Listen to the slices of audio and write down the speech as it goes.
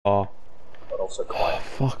Oh, but also quiet.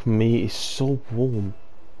 fuck me, it's so warm.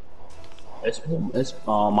 It's warm.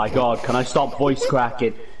 Oh my god, can I stop voice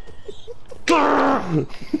cracking?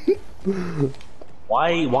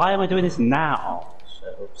 Why am I doing this now?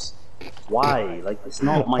 Oops. Why? Like, it's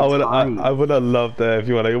not my time. I would have loved that if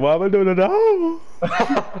you were like, why am I doing it now?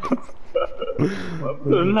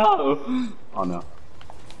 No. Oh no.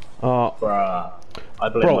 Bruh. I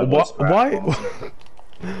blame Bro, my voice crack, why? honestly.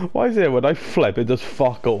 Why is it when I flip, it does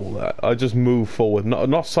fuck all that? I just move forward,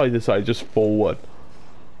 not side to side, just forward.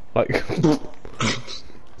 Like. I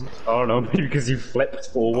don't know, maybe because you flipped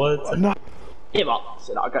forwards. No. Give up.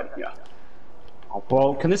 So I got here. Oh,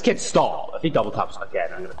 bro, can this kid stop? If he double taps again,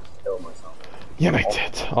 I'm gonna kill myself.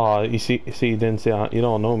 United. Oh, you see, you didn't see that. You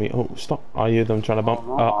don't know me. Oh, stop. Are you them trying to bump?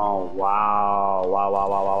 Oh,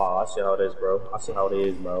 wow. I see how it is, bro. I see how it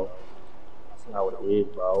is, bro.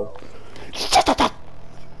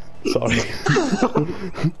 Sorry.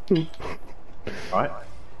 Alright.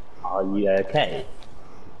 Are you okay?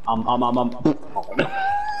 Oh, no.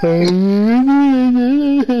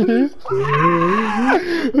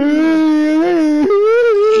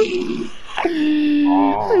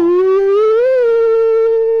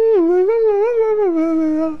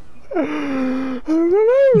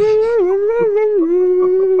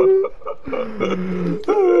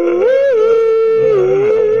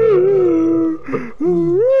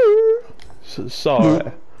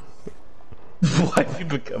 Sorry. Why have you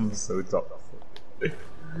become so toxic?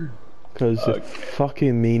 Because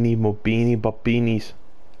fucking meanie mobini bobinis.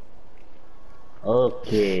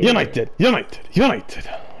 Okay. United. You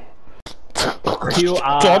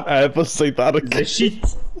are Don't ever say that again. the shit.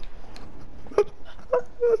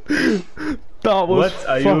 That was What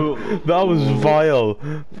are you? That was vile.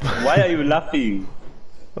 Why are you laughing?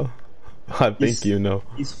 I think you know.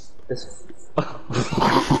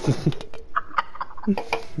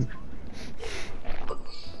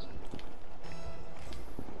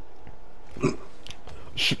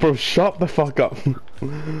 Bro, shut the fuck up.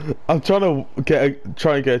 I'm trying to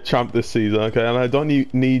try and get a champ this season, okay? And I don't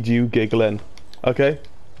need you giggling, okay?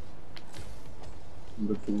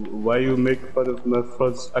 But why you make fun of my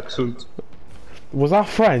first accent? Was that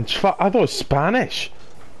French? I thought it was Spanish.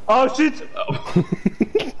 Oh shit!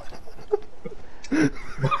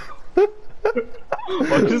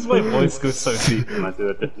 Why does my voice go so deep when I do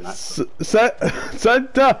a different accent?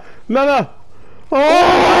 Santa! No!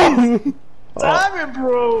 Oh! Damn it,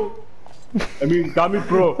 bro! I mean, damn it,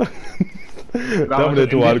 bro! Damn it,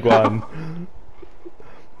 Eduard Guan.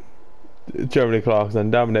 Germany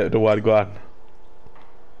Clarkson, damn it, Eduard Guan.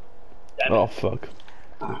 Oh, fuck.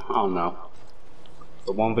 Oh no.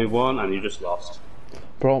 The 1v1 and you just lost.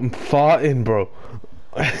 Bro, I'm farting, bro.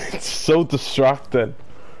 It's so distracting.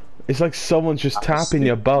 It's like someone's just tapping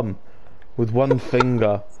your bum with one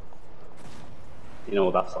finger. You know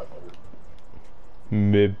what that's like, isn't it?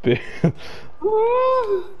 Maybe.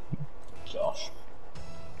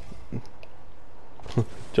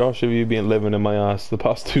 Josh, have you been living in my ass the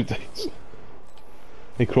past 2 days?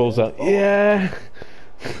 He crawls out. Yeah.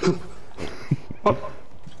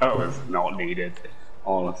 That was not needed,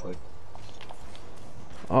 honestly.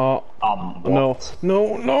 Oh. No. What?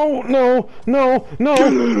 No. Oh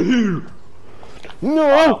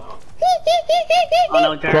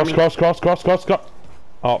no, Jeremy. Cross.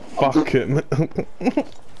 Oh, fuck it.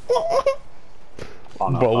 Oh,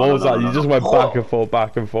 no, Bro, what was that? You just went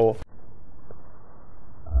back and forth.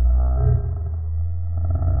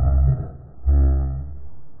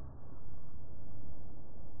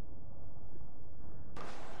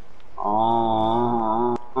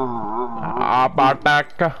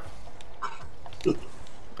 Abataka.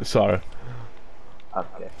 Sorry.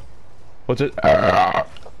 Okay. What's it?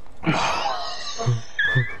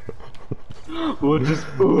 We'll just.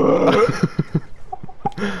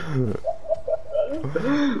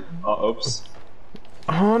 Oops.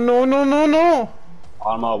 Oh no!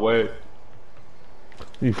 On my way.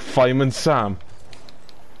 You fireman Sam.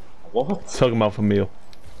 What? Talking about for meal.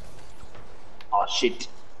 Oh shit.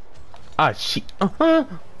 Ah shit. I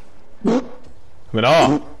mean,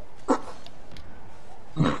 oh.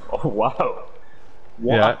 Oh wow.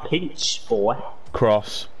 What a pinch, boy.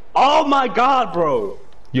 Cross. Oh my god, bro.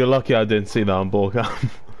 You're lucky I didn't see that on ball cam.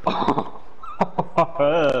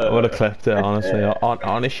 I would have clipped it, honestly.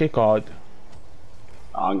 Honestly, God.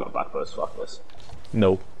 I'm going back first, fuck this.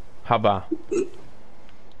 No. How about?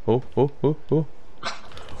 Oh.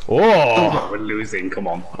 We're losing, come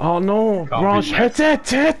on. Oh no, Rosh, hit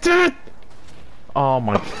it! Oh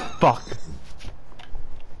my fuck.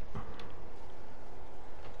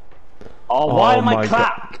 Oh, why am I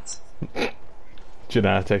clapped?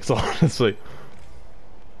 Genetics, honestly.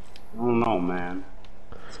 know, man.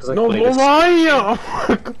 No, Mariah!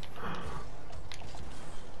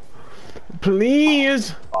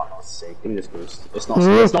 Please! Fuck's sake, give me this boost. It's not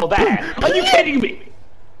there! Are you kidding me?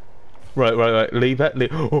 Right. Leave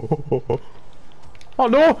it. Oh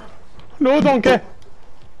no! No, donkey!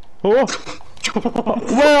 Oh!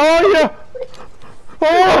 Where are you? Oh!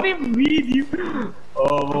 What do you mean you?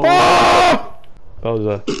 Oh! That was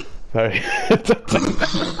a very.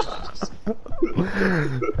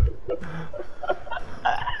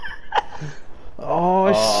 Oh,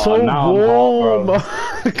 it's so now warm! I'm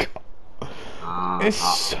hot,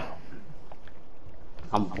 It's.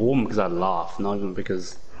 I'm warm because I laugh, not even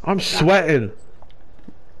because. I'm sweating.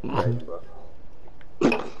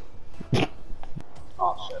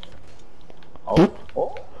 Oh shit. Oh.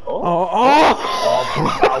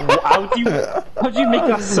 How do you make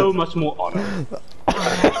that so much more honest?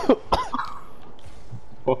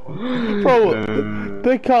 Bro,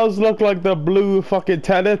 the cars look like the blue fucking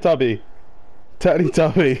Teletubby. They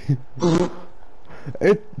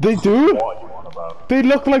do? What are you on about? They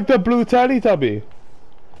look like the blue Teletubby.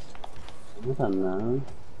 I don't know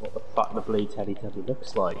what the fuck the blue Teletubby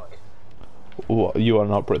looks like. What, you are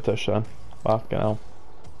not British then? Fucking hell.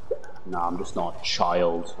 No, I'm just not a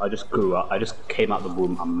child. I just grew up. I just came out of the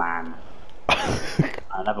womb a man.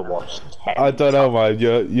 I never watched Ted. I don't know, man.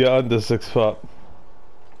 You're under 6 foot.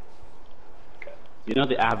 You know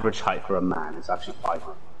the average height for a man is actually 5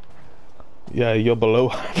 feet. Yeah, you're below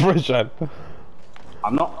average then.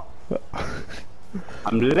 I'm not.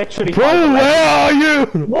 I'm literally. Bro, where are you?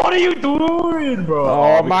 What are you doing, bro?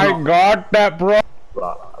 Oh my god, that bro.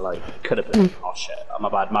 Bro, like, could have been. Oh shit, my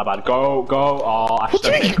bad. Go. Oh, I should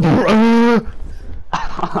have.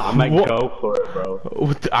 I might go for it, bro.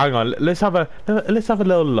 Hang on, let's have a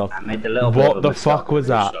little look. I made a little What the fuck was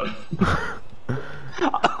that? I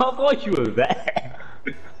thought you were there.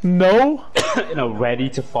 No? You know, ready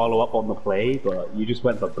to follow up on the play, but you just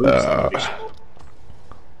went for boost.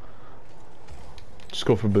 Just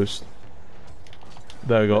go for boost.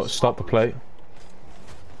 There we go, stop the play.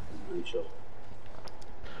 Sure.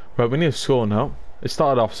 Right, we need to score now. It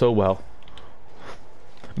started off so well.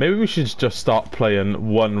 Maybe we should just start playing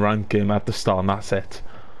one rank game at the start and that's it.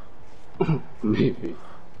 Maybe.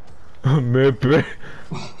 Maybe.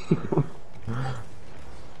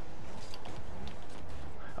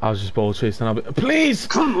 I was just ball chasing. I'll be, please!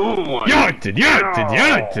 Come on! United!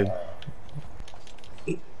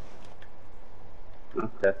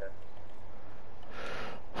 Okay.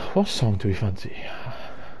 What song do we fancy?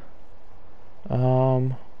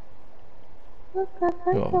 Yo,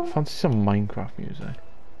 fancy some Minecraft music.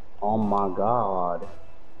 Oh my god.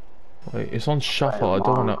 Wait, it's on shuffle. I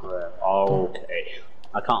don't wanna. Okay.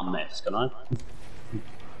 I can't miss, can I?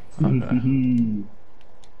 Okay.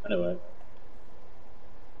 Anyway.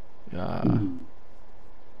 Yeah.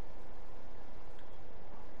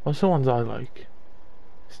 What's the ones I like?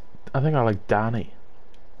 I think I like Danny.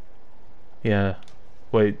 Yeah.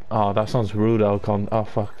 Wait. Oh, that sounds rude. Oh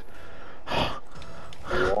fuck.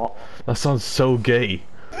 What? That sounds so gay.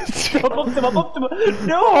 I bumped him.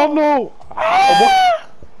 No! Oh no! Ah!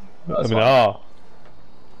 I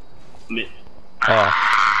mean,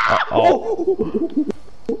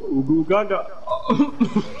 Ugu Gaga.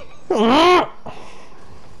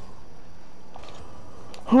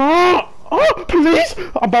 Please!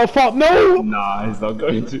 I'm about to fall. No! Nah, he's not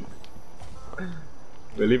going to.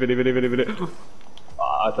 Leave it.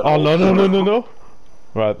 Oh no.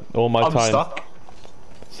 Right, all my I'm time. stuck.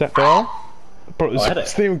 Set there. Bro, I had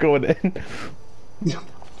it's it. not even going in.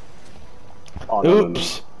 Oh, no.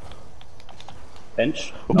 Oops.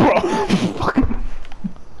 Bench. Bro.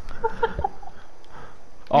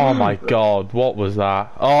 Oh my god, what was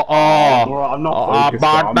that? Bro, I'm not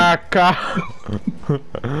focused.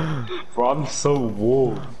 Bro, I'm so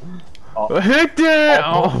warm. Hit it!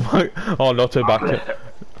 Oh my. Oh, not to back it.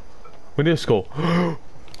 We need to score. Oh,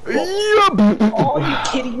 are you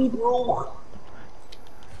kidding me, bro?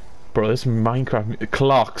 Bro, this Minecraft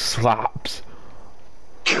clock slaps.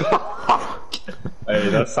 Hey,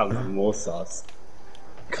 that sounds more sus.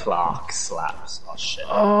 Clark slaps. Oh shit.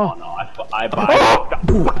 Oh. Oh no, I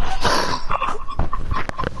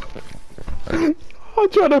I'm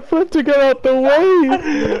trying to flip to get out the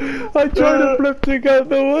way. I'm trying to flip to get out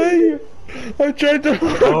the way. I'm trying to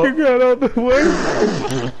fucking get out the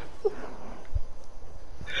way.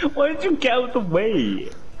 Why did you get out the way?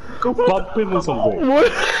 Go bump him or something.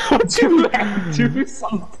 What do you Do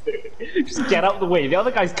something. Just get out the way. The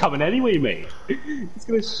other guy's coming anyway, mate. He's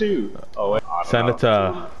gonna shoot. Oh wait.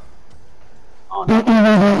 Senator. Oh, no.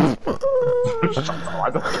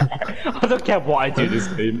 I don't care what I do this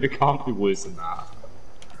game. It can't be worse than that.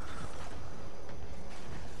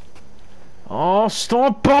 Oh,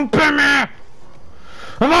 stop bumping me!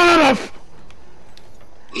 I'm not enough!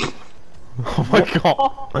 Oh my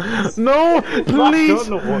god. No, please! I don't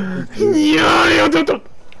know what to do. Yeah, you don't.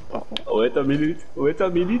 Wait a minute. Wait a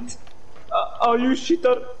minute. Oh, you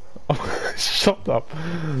shitter. Shut up.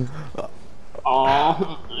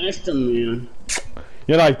 Oh, just a minute.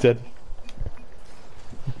 United.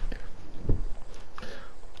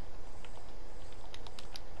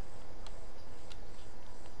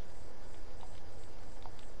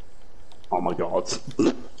 Oh my god.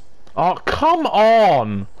 Oh, come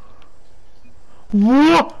on!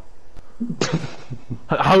 What?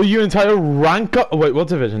 How are you entire rank up? Wait, what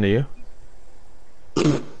division are you?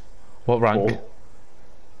 What rank? Oh.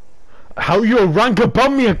 How are you a rank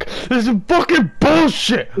above me? This is fucking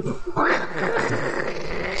bullshit!